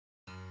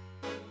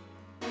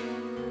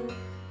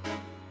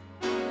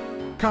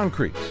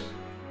Concrete.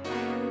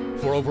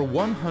 For over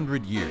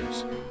 100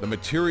 years, the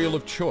material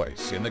of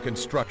choice in the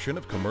construction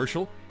of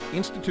commercial,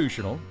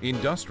 institutional,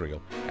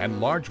 industrial,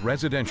 and large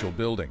residential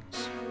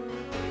buildings.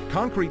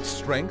 Concrete's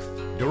strength,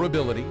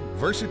 durability,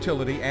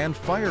 versatility, and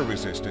fire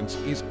resistance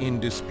is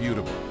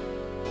indisputable.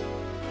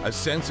 A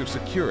sense of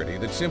security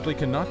that simply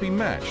cannot be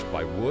matched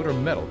by wood or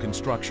metal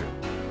construction.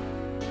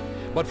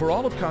 But for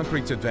all of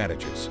concrete's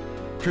advantages,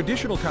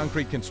 traditional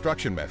concrete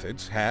construction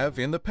methods have,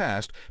 in the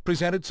past,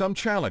 presented some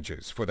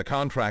challenges for the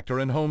contractor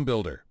and home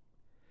builder.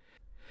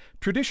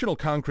 Traditional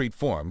concrete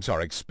forms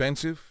are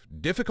expensive,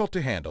 difficult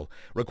to handle,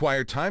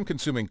 require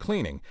time-consuming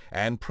cleaning,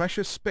 and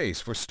precious space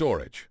for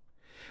storage.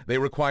 They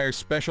require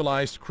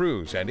specialized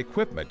crews and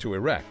equipment to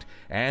erect,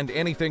 and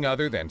anything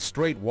other than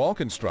straight wall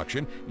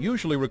construction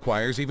usually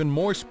requires even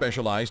more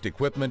specialized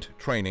equipment,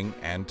 training,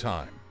 and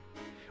time.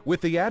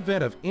 With the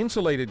advent of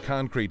insulated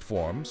concrete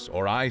forms,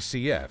 or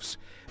ICFs,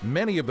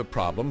 many of the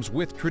problems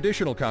with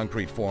traditional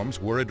concrete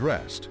forms were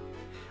addressed.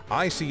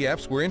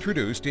 ICFs were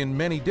introduced in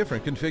many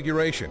different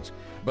configurations,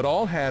 but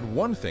all had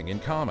one thing in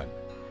common.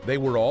 They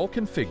were all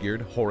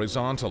configured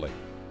horizontally.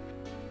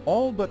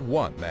 All but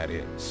one, that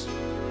is.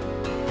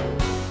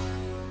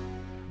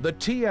 The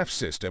TF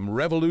system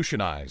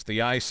revolutionized the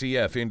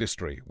ICF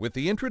industry with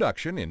the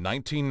introduction in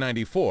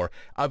 1994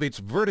 of its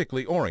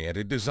vertically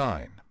oriented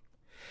design.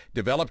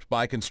 Developed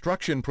by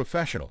construction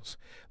professionals,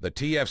 the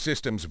TF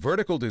system's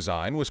vertical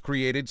design was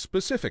created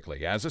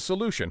specifically as a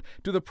solution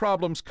to the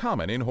problems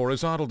common in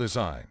horizontal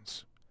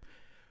designs.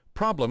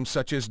 Problems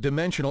such as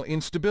dimensional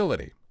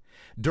instability.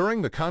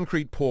 During the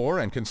concrete pour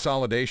and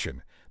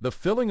consolidation, the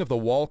filling of the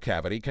wall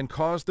cavity can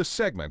cause the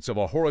segments of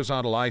a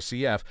horizontal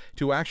ICF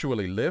to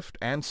actually lift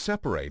and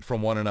separate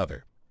from one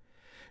another.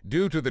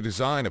 Due to the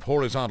design of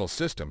horizontal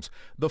systems,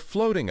 the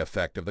floating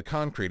effect of the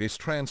concrete is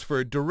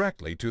transferred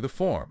directly to the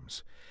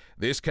forms.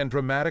 This can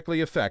dramatically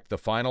affect the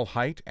final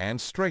height and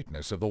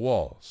straightness of the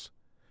walls.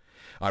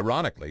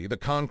 Ironically, the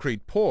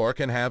concrete pour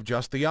can have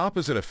just the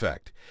opposite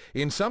effect.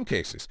 In some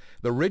cases,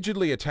 the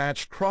rigidly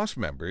attached cross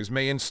members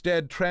may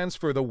instead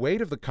transfer the weight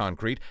of the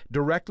concrete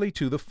directly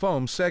to the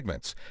foam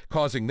segments,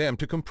 causing them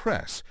to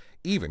compress,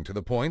 even to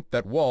the point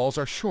that walls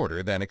are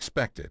shorter than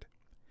expected.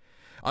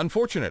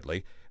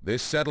 Unfortunately,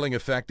 this settling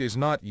effect is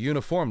not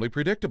uniformly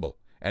predictable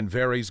and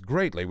varies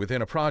greatly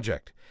within a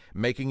project,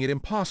 making it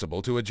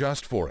impossible to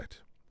adjust for it.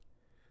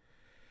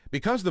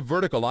 Because the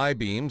vertical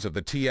I-beams of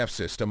the TF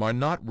system are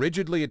not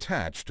rigidly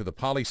attached to the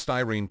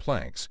polystyrene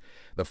planks,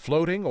 the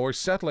floating or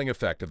settling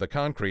effect of the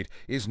concrete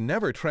is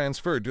never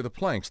transferred to the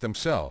planks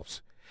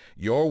themselves.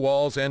 Your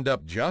walls end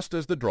up just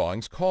as the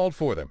drawings called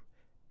for them,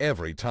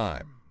 every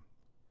time.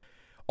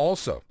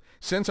 Also,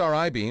 since our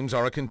I-beams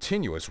are a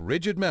continuous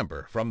rigid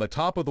member from the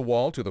top of the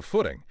wall to the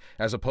footing,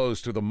 as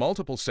opposed to the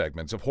multiple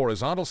segments of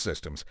horizontal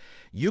systems,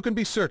 you can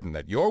be certain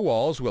that your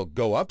walls will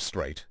go up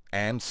straight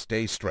and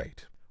stay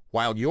straight.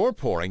 While you're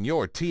pouring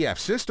your TF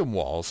system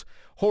walls,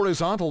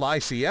 horizontal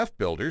ICF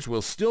builders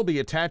will still be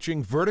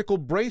attaching vertical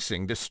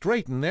bracing to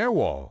straighten their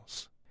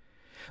walls.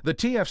 The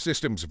TF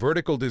system's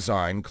vertical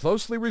design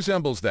closely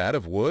resembles that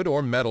of wood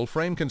or metal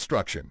frame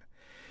construction.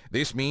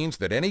 This means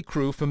that any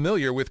crew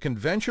familiar with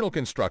conventional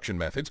construction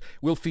methods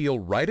will feel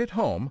right at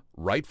home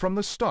right from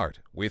the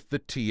start with the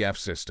TF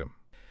system.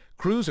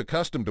 Crews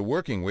accustomed to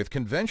working with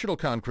conventional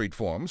concrete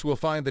forms will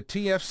find the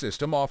TF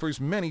system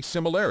offers many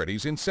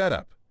similarities in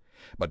setup.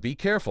 But be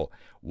careful,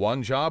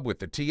 one job with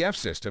the TF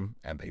system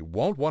and they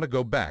won't want to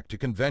go back to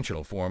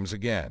conventional forms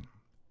again.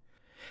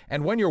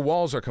 And when your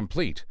walls are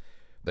complete,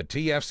 the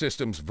TF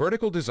system's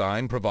vertical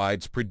design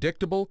provides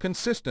predictable,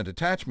 consistent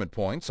attachment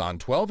points on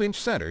 12-inch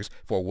centers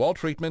for wall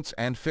treatments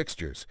and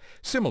fixtures,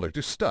 similar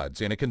to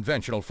studs in a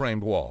conventional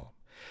framed wall.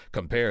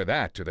 Compare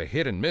that to the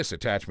hit-and-miss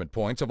attachment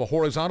points of a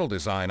horizontal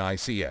design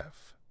ICF.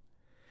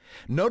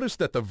 Notice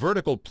that the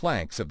vertical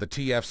planks of the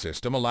TF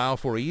system allow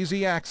for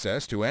easy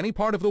access to any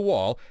part of the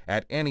wall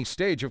at any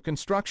stage of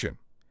construction.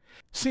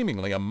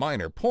 Seemingly a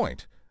minor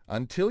point,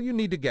 until you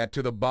need to get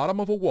to the bottom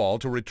of a wall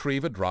to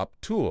retrieve a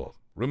dropped tool,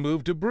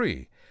 remove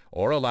debris,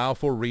 or allow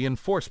for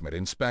reinforcement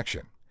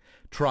inspection.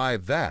 Try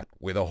that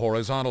with a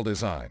horizontal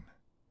design.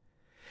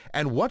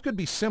 And what could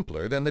be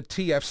simpler than the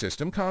TF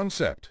system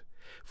concept?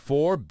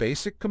 4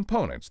 basic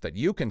components that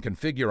you can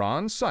configure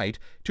on-site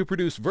to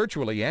produce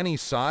virtually any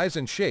size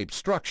and shape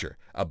structure,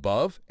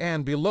 above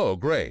and below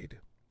grade.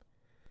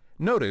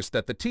 Notice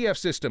that the TF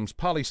system's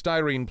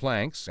polystyrene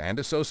planks and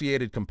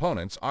associated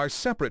components are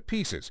separate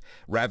pieces,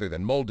 rather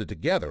than molded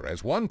together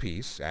as one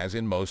piece, as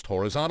in most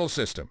horizontal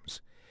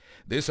systems.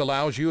 This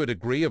allows you a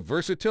degree of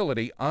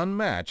versatility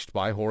unmatched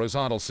by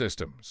horizontal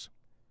systems.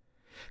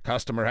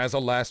 Customer has a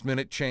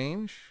last-minute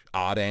change,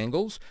 odd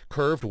angles,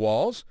 curved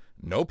walls?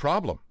 No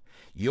problem.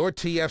 Your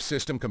TF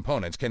system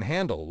components can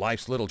handle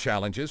life's little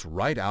challenges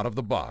right out of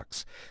the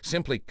box.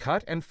 Simply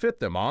cut and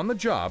fit them on the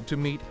job to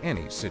meet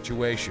any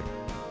situation.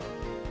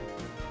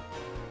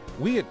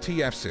 We at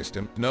TF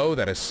System know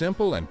that a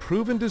simple and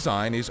proven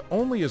design is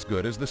only as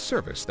good as the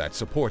service that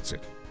supports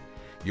it.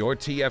 Your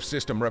TF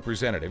System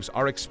representatives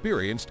are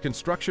experienced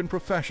construction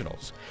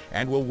professionals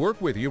and will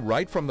work with you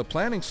right from the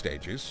planning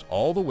stages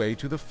all the way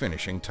to the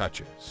finishing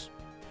touches.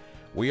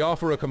 We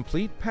offer a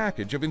complete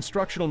package of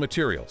instructional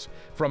materials,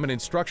 from an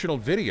instructional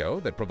video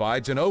that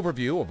provides an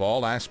overview of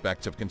all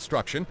aspects of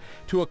construction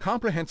to a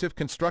comprehensive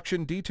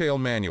construction detail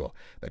manual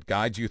that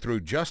guides you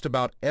through just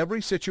about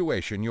every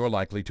situation you're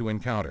likely to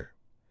encounter.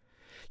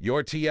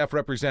 Your TF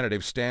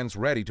representative stands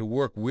ready to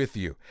work with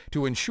you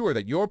to ensure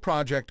that your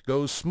project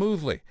goes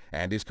smoothly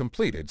and is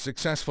completed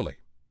successfully.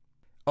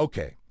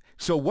 Okay,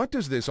 so what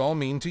does this all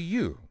mean to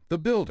you, the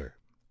builder?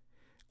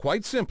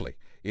 Quite simply,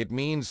 it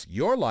means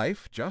your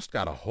life just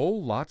got a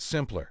whole lot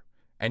simpler,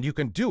 and you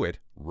can do it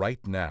right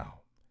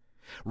now.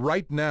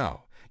 Right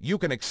now, you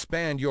can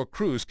expand your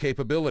crew's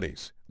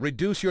capabilities,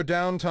 reduce your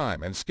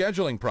downtime and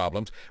scheduling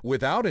problems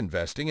without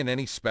investing in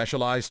any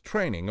specialized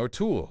training or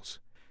tools.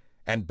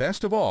 And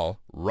best of all,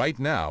 right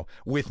now,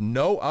 with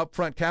no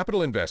upfront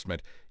capital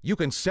investment, you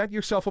can set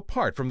yourself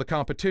apart from the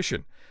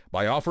competition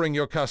by offering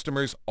your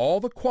customers all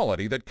the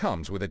quality that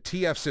comes with a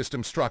TF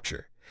System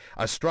structure,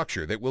 a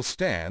structure that will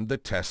stand the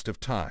test of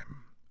time.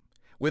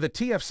 With a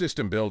TF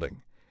System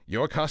building,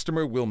 your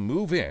customer will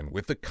move in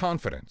with the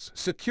confidence,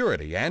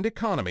 security, and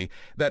economy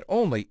that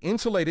only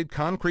insulated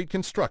concrete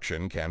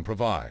construction can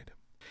provide.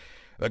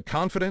 The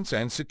confidence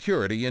and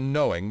security in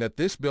knowing that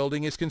this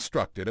building is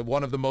constructed of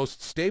one of the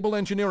most stable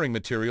engineering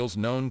materials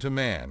known to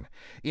man,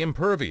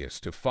 impervious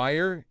to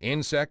fire,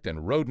 insect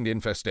and rodent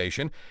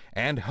infestation,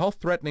 and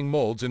health-threatening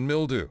molds and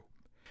mildew.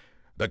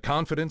 The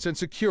confidence and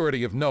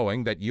security of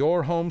knowing that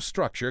your home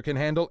structure can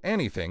handle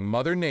anything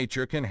Mother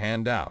Nature can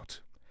hand out.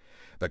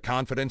 The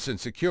confidence and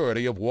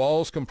security of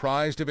walls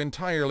comprised of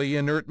entirely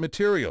inert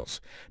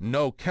materials,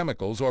 no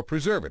chemicals or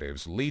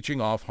preservatives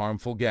leaching off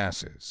harmful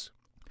gases.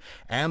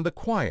 And the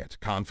quiet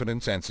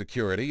confidence and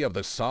security of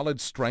the solid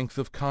strength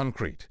of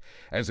concrete,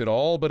 as it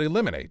all but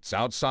eliminates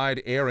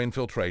outside air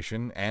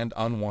infiltration and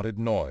unwanted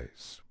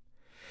noise.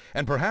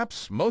 And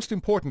perhaps most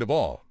important of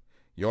all,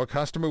 your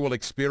customer will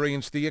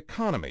experience the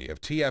economy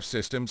of TF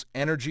Systems'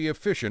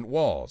 energy-efficient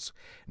walls,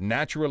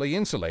 naturally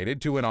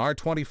insulated to an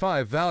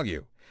R25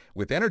 value,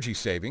 with energy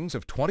savings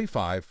of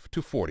 25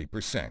 to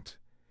 40%.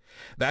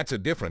 That's a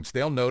difference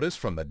they'll notice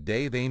from the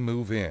day they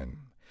move in.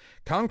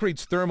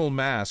 Concrete's thermal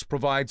mass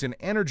provides an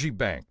energy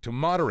bank to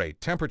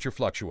moderate temperature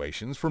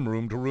fluctuations from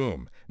room to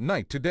room,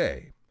 night to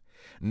day.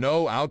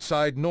 No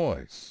outside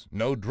noise,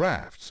 no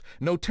drafts,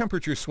 no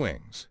temperature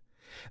swings.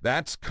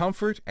 That's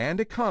comfort and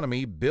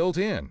economy built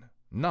in,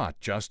 not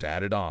just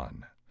added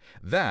on.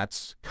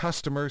 That's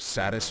customer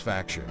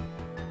satisfaction.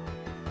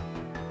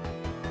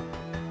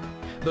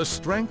 The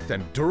strength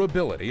and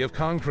durability of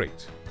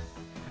concrete.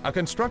 A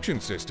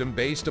construction system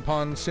based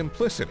upon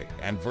simplicity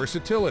and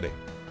versatility.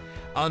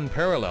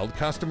 Unparalleled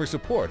customer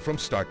support from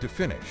start to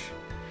finish.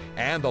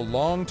 And the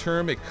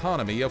long-term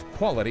economy of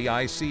quality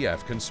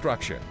ICF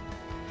construction.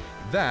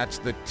 That's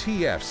the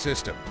TF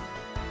System.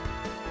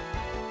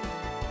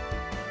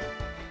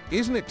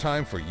 Isn't it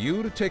time for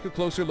you to take a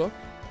closer look?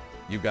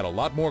 You've got a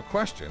lot more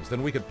questions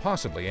than we could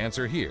possibly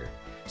answer here,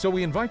 so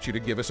we invite you to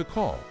give us a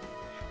call.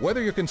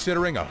 Whether you're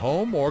considering a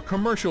home or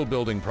commercial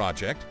building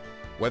project,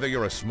 whether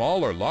you're a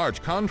small or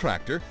large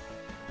contractor,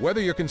 whether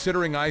you're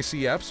considering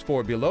ICFs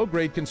for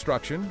below-grade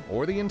construction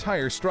or the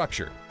entire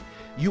structure,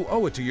 you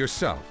owe it to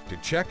yourself to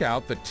check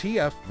out the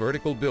TF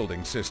Vertical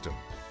Building System.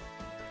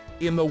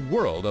 In the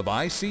world of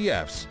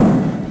ICFs,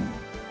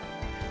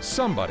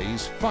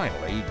 somebody's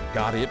finally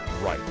got it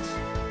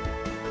right.